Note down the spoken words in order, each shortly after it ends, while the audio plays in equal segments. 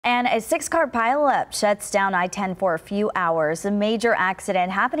And a six-car pileup shuts down I-10 for a few hours. A major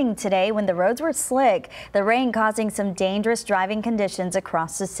accident happening today when the roads were slick, the rain causing some dangerous driving conditions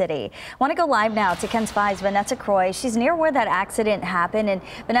across the city. Want to go live now to KENS 5's Vanessa Croy. She's near where that accident happened. And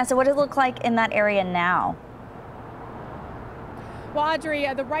Vanessa, what does it look like in that area now? Well, Audrey,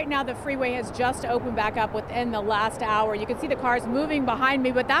 right now the freeway has just opened back up within the last hour. You can see the cars moving behind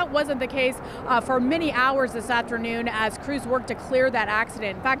me, but that wasn't the case for many hours this afternoon as crews worked to clear that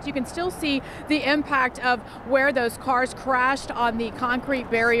accident. In fact, you can still see the impact of where those cars crashed on the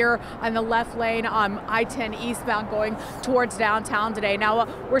concrete barrier on the left lane on I-10 eastbound going towards downtown today. Now,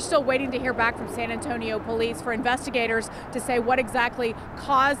 we're still waiting to hear back from San Antonio police for investigators to say what exactly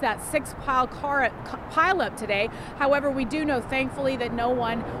caused that pileup today. However, we do know, thankfully, that no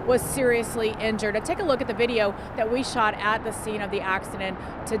one was seriously injured. Take a look at the video that we shot at the scene of the accident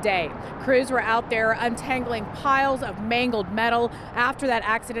today. Crews were out there untangling piles of mangled metal after that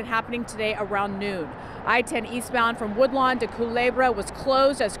accident happening today around noon. I-10 eastbound from Woodlawn to Culebra was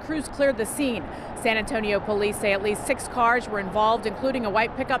closed as crews cleared the scene. San Antonio police say at least 6 cars were involved, including a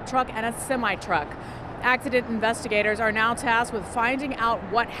white pickup truck and a semi-truck. Accident investigators are now tasked with finding out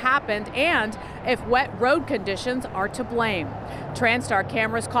what happened and if wet road conditions are to blame. TransStar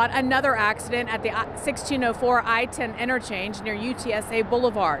cameras caught another accident at the 1604 I-10 interchange near UTSA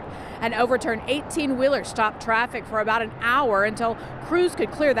Boulevard. An overturned 18-wheeler stopped traffic for about an hour until crews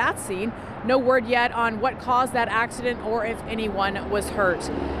could clear that scene. No word yet on what caused that accident or if anyone was hurt.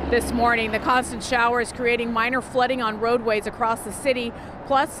 This morning, the constant showers creating minor flooding on roadways across the city,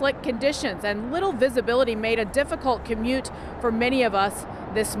 plus slick conditions and little visibility made a difficult commute for many of us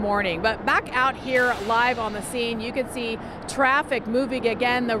this morning. But back out here live on the scene, you can see traffic moving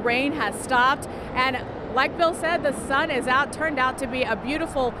again. The rain has stopped, and like Bill said, the sun is out. Turned out to be a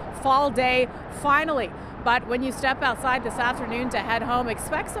beautiful fall day finally. But when you step outside this afternoon to head home,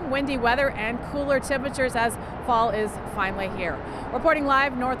 expect some windy weather and cooler temperatures as fall is finally here. Reporting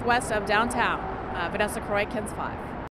live northwest of downtown, Vanessa Croy, KENS 5.